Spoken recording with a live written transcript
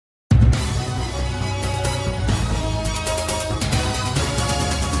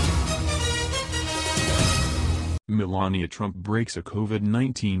Melania Trump breaks a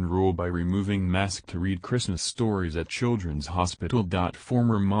COVID-19 rule by removing mask to read Christmas stories at Children's Hospital.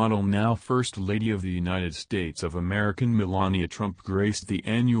 Former model, now First Lady of the United States of America Melania Trump graced the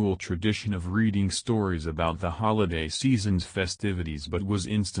annual tradition of reading stories about the holiday season's festivities, but was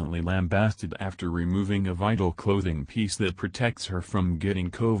instantly lambasted after removing a vital clothing piece that protects her from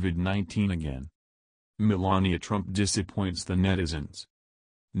getting COVID-19 again. Melania Trump disappoints the netizens.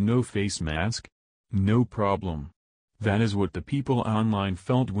 No face mask? No problem. That is what the people online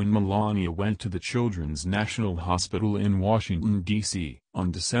felt when Melania went to the Children's National Hospital in Washington, D.C.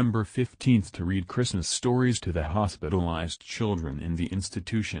 on December 15 to read Christmas stories to the hospitalized children in the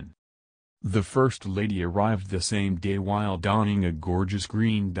institution. The First Lady arrived the same day while donning a gorgeous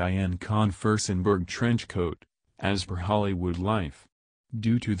green Diane von Furstenberg trench coat, as per Hollywood Life.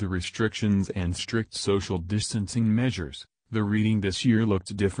 Due to the restrictions and strict social distancing measures, the reading this year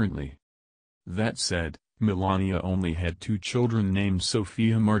looked differently. That said, Melania only had two children named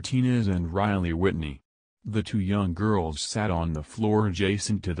Sophia Martinez and Riley Whitney. The two young girls sat on the floor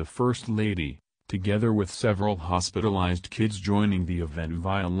adjacent to the First Lady, together with several hospitalized kids joining the event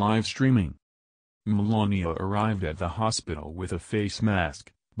via live streaming. Melania arrived at the hospital with a face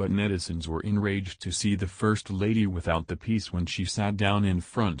mask, but netizens were enraged to see the First Lady without the piece when she sat down in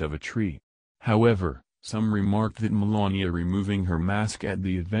front of a tree. However, some remarked that Melania removing her mask at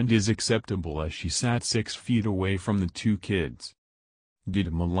the event is acceptable as she sat 6 feet away from the two kids.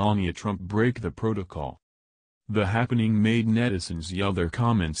 Did Melania Trump break the protocol? The happening made netizens yell their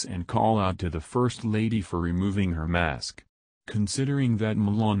comments and call out to the First Lady for removing her mask. Considering that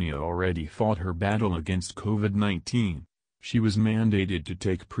Melania already fought her battle against COVID-19, she was mandated to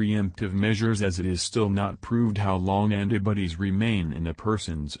take preemptive measures as it is still not proved how long antibodies remain in a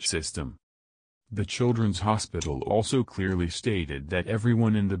person's system. The Children's Hospital also clearly stated that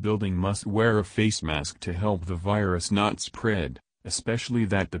everyone in the building must wear a face mask to help the virus not spread, especially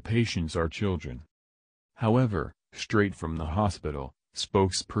that the patients are children. However, straight from the hospital,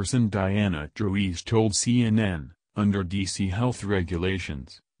 spokesperson Diana Droese told CNN, under DC health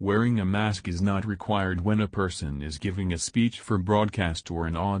regulations, wearing a mask is not required when a person is giving a speech for broadcast or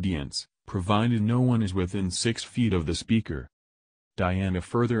an audience, provided no one is within 6 feet of the speaker. Diana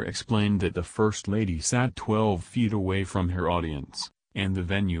further explained that the First Lady sat 12 feet away from her audience, and the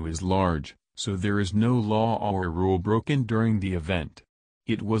venue is large, so there is no law or rule broken during the event.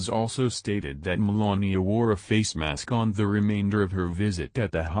 It was also stated that Melania wore a face mask on the remainder of her visit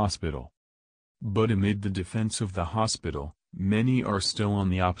at the hospital. But amid the defense of the hospital, many are still on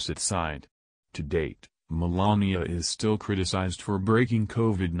the opposite side. To date, Melania is still criticized for breaking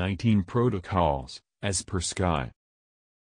COVID-19 protocols, as per Sky.